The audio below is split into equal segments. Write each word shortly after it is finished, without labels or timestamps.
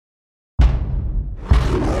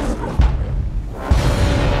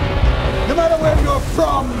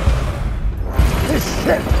drum. This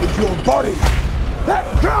ship is your body.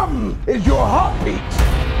 That drum is your heartbeat.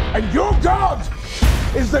 And your God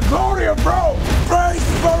is the glory of Rome. Praise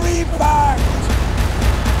for impact.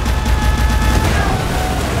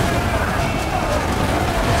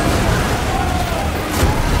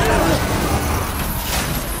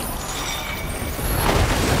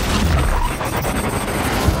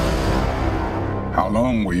 How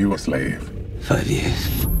long were you a slave? 5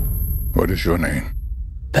 years. What is your name?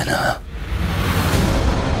 Ben-Hur'un.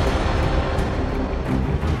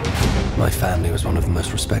 My family was one of the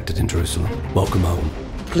most respected in Jerusalem. Welcome home.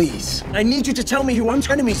 Please, I need you to tell me who An's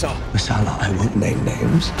enemies are. Messsala, I won't name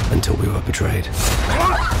names until we were betrayed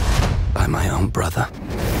by my own brother.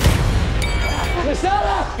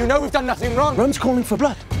 Messsala! You know we've done nothing wrong. Rome's calling for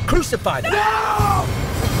blood. Crucify them. No!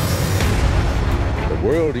 The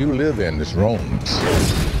world you live in is Rome's.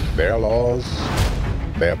 Their laws,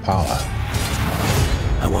 their power.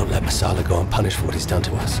 I won't let Messsala go unpunished for what he's done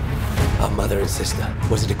to us. Our mother and sister.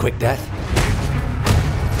 Was it a quick death?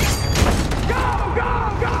 Go, go,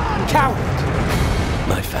 go! Coward!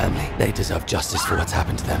 My family, they deserve justice for what's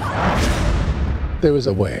happened to them. There is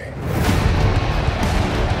a way.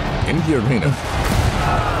 In the arena,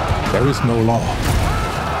 there is no law.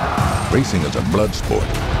 Racing is a blood sport.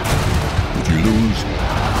 If you lose,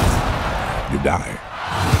 you die.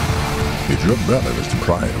 If your brother is the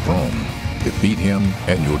pride of Rome, defeat him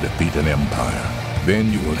and you'll defeat an empire.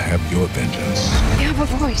 Then you will have your vengeance. You have a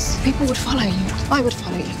voice. People would follow you. I would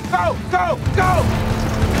follow you. Go, go, go!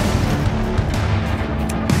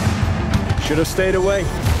 Should have stayed away.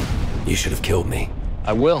 You should have killed me.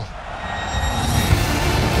 I will.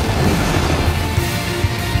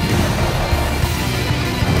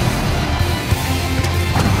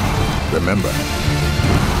 Remember,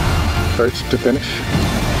 first to finish,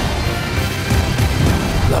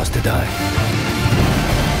 last to die.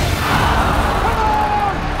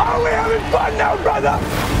 Are we having fun now, brother?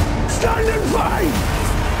 Stand and fight!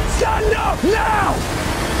 Stand up now!